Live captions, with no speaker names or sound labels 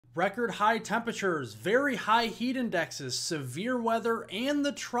Record high temperatures, very high heat indexes, severe weather, and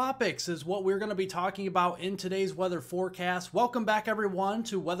the tropics is what we're going to be talking about in today's weather forecast. Welcome back, everyone,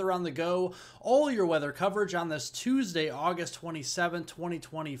 to Weather on the Go, all your weather coverage on this Tuesday, August 27,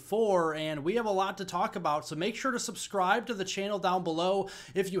 2024. And we have a lot to talk about, so make sure to subscribe to the channel down below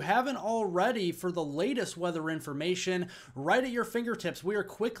if you haven't already for the latest weather information right at your fingertips. We are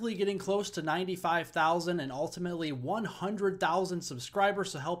quickly getting close to 95,000 and ultimately 100,000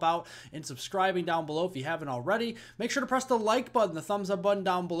 subscribers, so help out in subscribing down below if you haven't already. Make sure to press the like button, the thumbs up button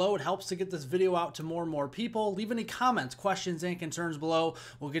down below. It helps to get this video out to more and more people. Leave any comments, questions, and concerns below.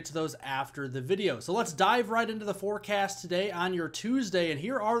 We'll get to those after the video. So let's dive right into the forecast today on your Tuesday. And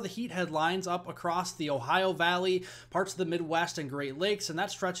here are the heat headlines up across the Ohio Valley, parts of the Midwest and Great Lakes, and that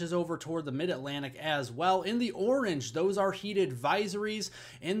stretches over toward the Mid-Atlantic as well. In the orange, those are heat advisories.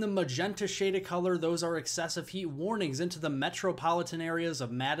 In the magenta shaded color, those are excessive heat warnings into the metropolitan areas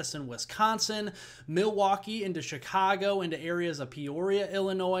of Madison, Wisconsin, Milwaukee, into Chicago, into areas of Peoria,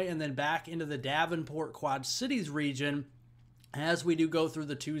 Illinois, and then back into the Davenport Quad Cities region as we do go through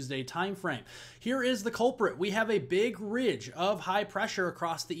the Tuesday time frame. Here is the culprit. We have a big ridge of high pressure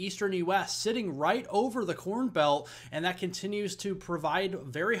across the eastern U.S. sitting right over the Corn Belt, and that continues to provide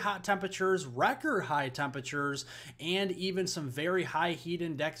very hot temperatures, record high temperatures, and even some very high heat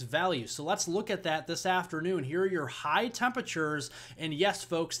index values. So let's look at that this afternoon. Here are your high temperatures, and yes,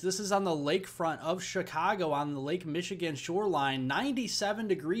 folks, this is on the lakefront of Chicago on the Lake Michigan shoreline. 97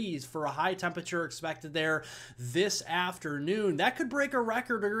 degrees for a high temperature expected there this afternoon. That could break a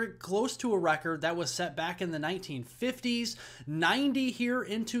record or close to a record that was set back in the 1950s. 90 here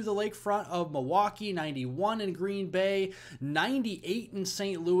into the lakefront of Milwaukee, 91 in Green Bay, 98 in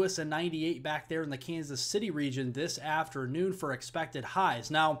St. Louis, and 98 back there in the Kansas City region this afternoon for expected highs.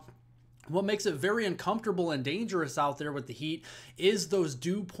 Now, what makes it very uncomfortable and dangerous out there with the heat is those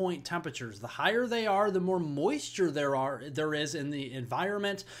dew point temperatures. The higher they are, the more moisture there is in the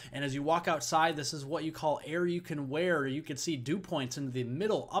environment. And as you walk outside, this is what you call air you can wear. You can see dew points in the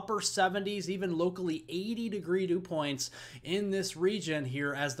middle, upper 70s, even locally 80-degree dew points in this region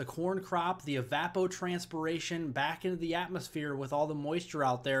here as the corn crop, the evapotranspiration back into the atmosphere with all the moisture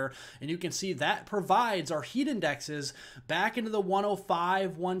out there. And you can see that provides our heat indexes back into the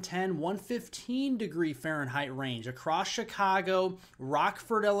 105, 110, 115 degree Fahrenheit range across Chicago,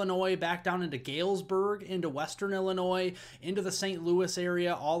 Rockford, Illinois, back down into Galesburg, into Western Illinois, into the St. Louis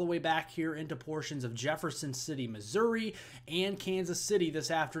area, all the way back here into portions of Jefferson City, Missouri, and Kansas City this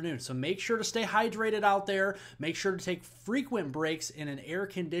afternoon. So make sure to stay hydrated out there. Make sure to take frequent breaks in an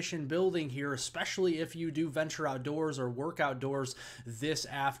air-conditioned building here, especially if you do venture outdoors or work outdoors this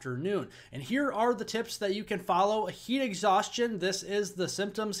afternoon. And here are the tips that you can follow. Heat exhaustion, this is the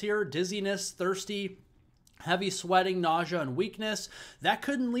symptoms here. Dizziness, thirsty, heavy sweating, nausea, and weakness. That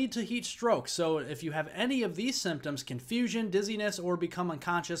could lead to heat stroke. So if you have any of these symptoms, confusion, dizziness, or become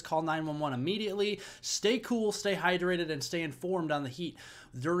unconscious, call 911 immediately. Stay cool, stay hydrated, and stay informed on the heat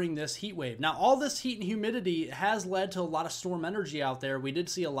during this heat wave. Now, all this heat and humidity has led to a lot of storm energy out there. We did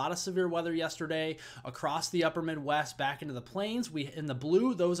see a lot of severe weather yesterday across the upper Midwest, back into the plains. In the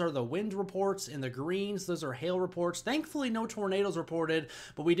blue, those are the wind reports. In the greens, those are hail reports. Thankfully, no tornadoes reported,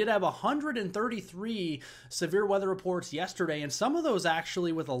 but we did have 133 severe weather reports yesterday, and some of those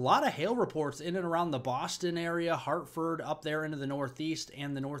actually with a lot of hail reports in and around the Boston area, Hartford, up there into the Northeast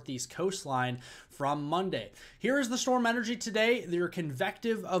and the Northeast coastline from Monday. Here is the storm energy today. Your convective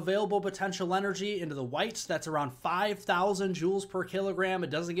available potential energy into the whites, that's around 5,000 joules per kilogram.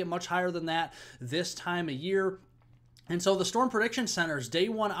 It doesn't get much higher than that this time of year. And so the Storm Prediction Center's day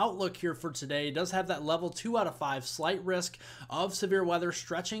one outlook here for today does have that level 2 out of 5 slight risk of severe weather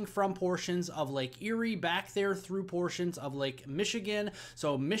stretching from portions of Lake Erie back there through portions of Lake Michigan.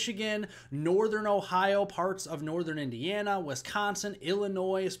 So Michigan, northern Ohio, parts of northern Indiana, Wisconsin,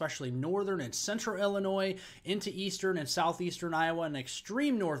 Illinois, especially northern and central Illinois, into eastern and southeastern Iowa, and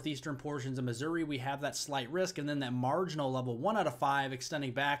extreme northeastern portions of Missouri. We have that slight risk, and then that marginal level 1 out of 5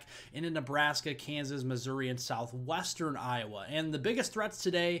 extending back into Nebraska, Kansas, Missouri, and southwestern Iowa. And the biggest threats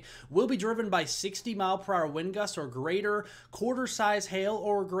today will be driven by 60-mile-per-hour wind gusts or greater, quarter-size hail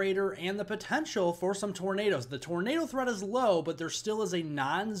or greater, and the potential for some tornadoes. The tornado threat is low, but there still is a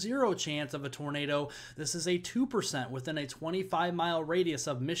non-zero chance of a tornado. This is a 2% within a 25-mile radius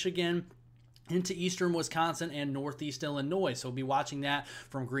of Michigan into eastern Wisconsin and northeast Illinois. So we'll be watching that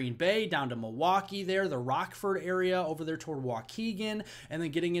from Green Bay down to Milwaukee there, the Rockford area over there toward Waukegan, and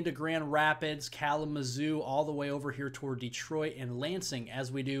then getting into Grand Rapids, Kalamazoo, all the way over here toward Detroit and Lansing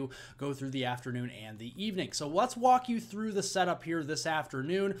as we do go through the afternoon and the evening. So let's walk you through the setup here this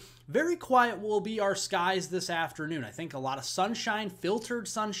afternoon. Very quiet will be our skies this afternoon. I think a lot of sunshine, filtered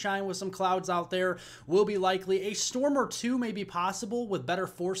sunshine with some clouds out there will be likely. A storm or two may be possible with better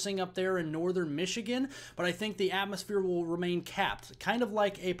forcing up there in northern Michigan, but I think the atmosphere will remain capped, kind of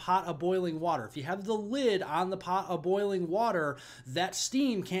like a pot of boiling water. If you have the lid on the pot of boiling water, that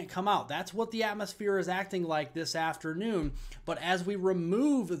steam can't come out. That's what the atmosphere is acting like this afternoon. But as we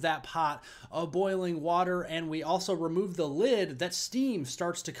remove that pot of boiling water and we also remove the lid, that steam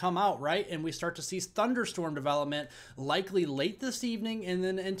starts to come out, right? And we start to see thunderstorm development likely late this evening and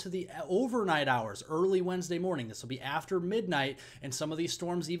then into the overnight hours, early Wednesday morning. This will be after midnight, and some of these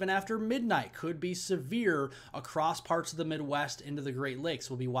storms even after midnight could be severe across parts of the Midwest into the Great Lakes.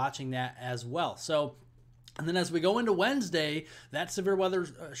 We'll be watching that as well. And then as we go into Wednesday, that severe weather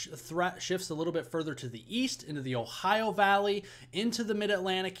threat shifts a little bit further to the east, into the Ohio Valley, into the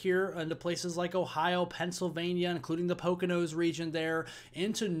Mid-Atlantic here, into places like Ohio, Pennsylvania, including the Poconos region there,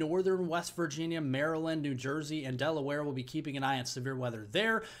 into northern West Virginia, Maryland, New Jersey, and Delaware. We'll be keeping an eye on severe weather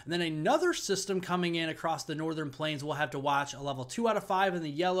there. And then another system coming in across the northern plains we'll have to watch, a level 2 out of 5 in the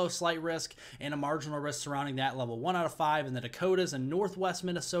yellow, slight risk, and a marginal risk surrounding that, level 1 out of 5 in the Dakotas and northwest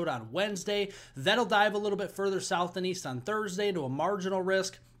Minnesota on Wednesday. That'll dive a little bit further south and east on Thursday to a marginal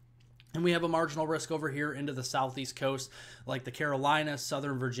risk. And we have a marginal risk over here into the southeast coast, like the Carolinas,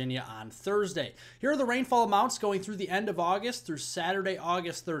 southern Virginia on Thursday. Here are the rainfall amounts going through the end of August through Saturday,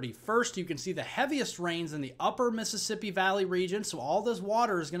 August 31st. You can see the heaviest rains in the upper Mississippi Valley region. So all this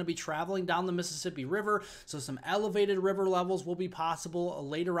water is going to be traveling down the Mississippi River. So some elevated river levels will be possible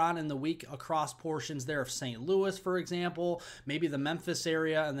later on in the week across portions there of St. Louis, for example, maybe the Memphis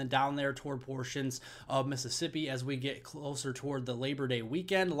area, and then down there toward portions of Mississippi as we get closer toward the Labor Day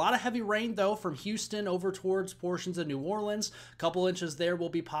weekend. A lot of heavy rain, though, from Houston over towards portions of New Orleans. A couple inches there will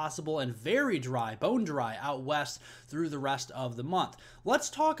be possible, and very dry, bone dry out west through the rest of the month. Let's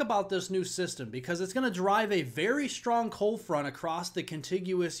talk about this new system because it's going to drive a very strong cold front across the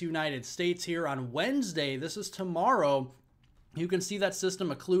contiguous United States here on Wednesday. This is tomorrow. You can see that system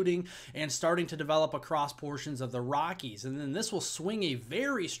occluding and starting to develop across portions of the Rockies. And then this will swing a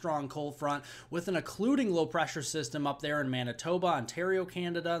very strong cold front with an occluding low pressure system up there in Manitoba, Ontario,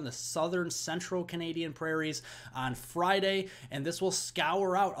 Canada, and the southern central Canadian prairies on Friday. And this will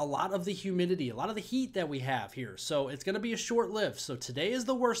scour out a lot of the humidity, a lot of the heat that we have here. So it's going to be a short lived. So today is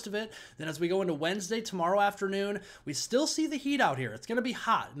the worst of it. Then as we go into Wednesday, tomorrow afternoon, we still see the heat out here. It's going to be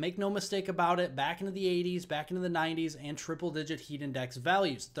hot. Make no mistake about it. Back into the 80s, back into the 90s, and triple-digit heat index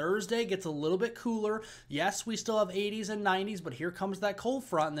values. Thursday gets a little bit cooler. Yes, we still have 80s and 90s, but here comes that cold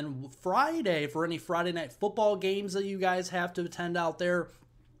front. And then Friday, for any Friday night football games that you guys have to attend out there,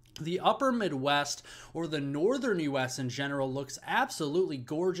 the upper Midwest or the northern U.S. in general looks absolutely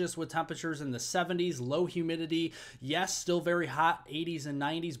gorgeous with temperatures in the 70s, low humidity. Yes, still very hot, 80s and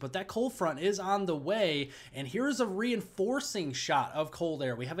 90s, but that cold front is on the way. And here's a reinforcing shot of cold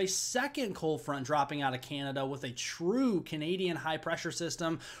air. We have a second cold front dropping out of Canada with a true Canadian high pressure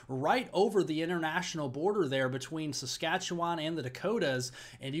system right over the international border there between Saskatchewan and the Dakotas.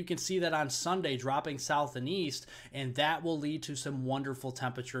 And you can see that on Sunday dropping south and east, and that will lead to some wonderful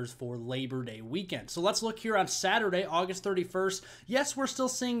temperatures for Labor Day weekend. So let's look here on Saturday, August 31st. Yes, we're still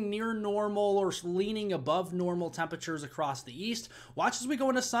seeing near normal or leaning above normal temperatures across the east. Watch as we go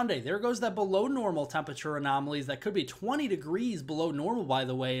into Sunday. There goes that below normal temperature anomalies that could be 20 degrees below normal, by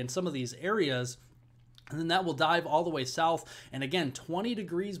the way, in some of these areas. And then that will dive all the way south. And again, 20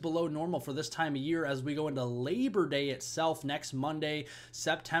 degrees below normal for this time of year as we go into Labor Day itself next Monday,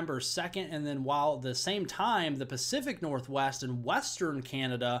 September 2nd. And then while at the same time, the Pacific Northwest and Western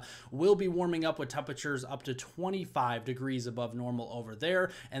Canada will be warming up with temperatures up to 25 degrees above normal over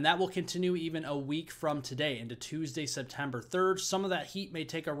there. And that will continue even a week from today into Tuesday, September 3rd. Some of that heat may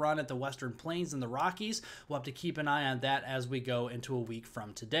take a run at the Western Plains and the Rockies. We'll have to keep an eye on that as we go into a week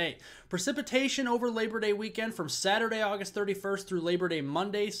from today. Precipitation over Labor Day weekend from Saturday, August 31st through Labor Day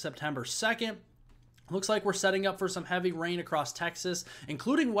Monday, September 2nd. Looks like we're setting up for some heavy rain across Texas,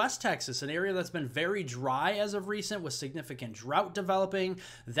 including West Texas, an area that's been very dry as of recent with significant drought developing.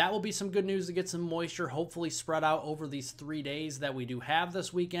 That will be some good news to get some moisture, hopefully spread out over these 3 days that we do have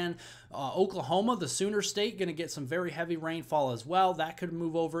this weekend. Oklahoma, the Sooner State, going to get some very heavy rainfall as well. That could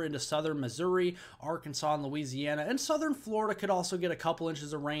move over into southern Missouri, Arkansas, and Louisiana, and southern Florida could also get a couple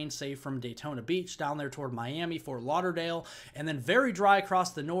inches of rain, say from Daytona Beach down there toward Miami, Fort Lauderdale, and then very dry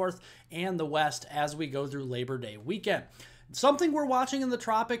across the north and the west as we go through Labor Day weekend. Something we're watching in the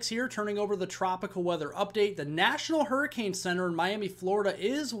tropics here, turning over the tropical weather update. The National Hurricane Center in Miami, Florida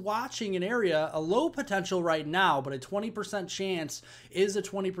is watching an area, a low potential right now, but a 20% chance is a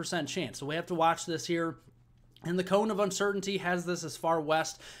 20% chance. So we have to watch this here. And the cone of uncertainty has this as far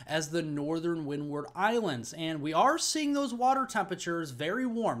west as the northern Windward Islands. And we are seeing those water temperatures very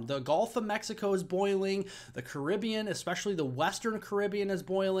warm. The Gulf of Mexico is boiling. The Caribbean, especially the Western Caribbean, is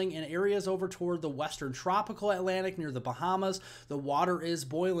boiling. In areas over toward the Western Tropical Atlantic near the Bahamas, the water is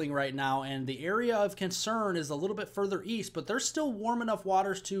boiling right now. And the area of concern is a little bit further east, but there's still warm enough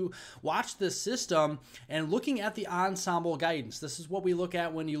waters to watch this system. And looking at the ensemble guidance, this is what we look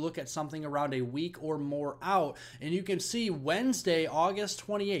at when you look at something around a week or more out. And you can see Wednesday, August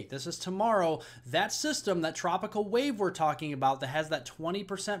 28th, this is tomorrow, that system, that tropical wave we're talking about that has that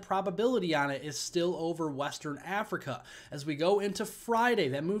 20% probability on it is still over Western Africa. As we go into Friday,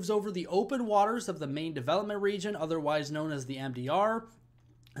 that moves over the open waters of the main development region, otherwise known as the MDR.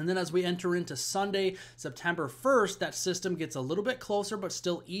 And then as we enter into Sunday, September 1st, that system gets a little bit closer, but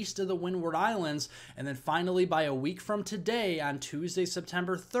still east of the Windward Islands. And then finally, by a week from today, on Tuesday,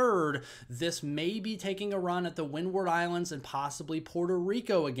 September 3rd, this may be taking a run at the Windward Islands and possibly Puerto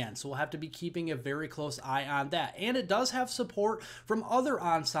Rico again. So we'll have to be keeping a very close eye on that. And it does have support from other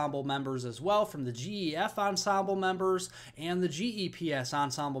ensemble members as well, from the GEF ensemble members and the GEPS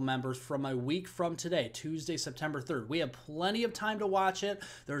ensemble members from a week from today, Tuesday, September 3rd. We have plenty of time to watch it.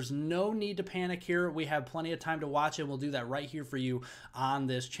 There's no need to panic here. We have plenty of time to watch it. We'll do that right here for you on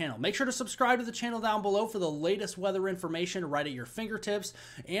this channel. Make sure to subscribe to the channel down below for the latest weather information right at your fingertips,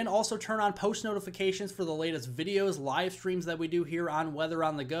 and also turn on post notifications for the latest videos, live streams that we do here on Weather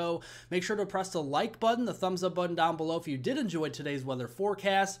on the Go. Make sure to press the like button, the thumbs up button down below if you did enjoy today's weather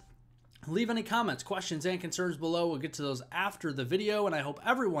forecast. Leave any comments, questions, and concerns below. We'll get to those after the video, and I hope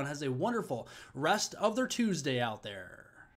everyone has a wonderful rest of their Tuesday out there.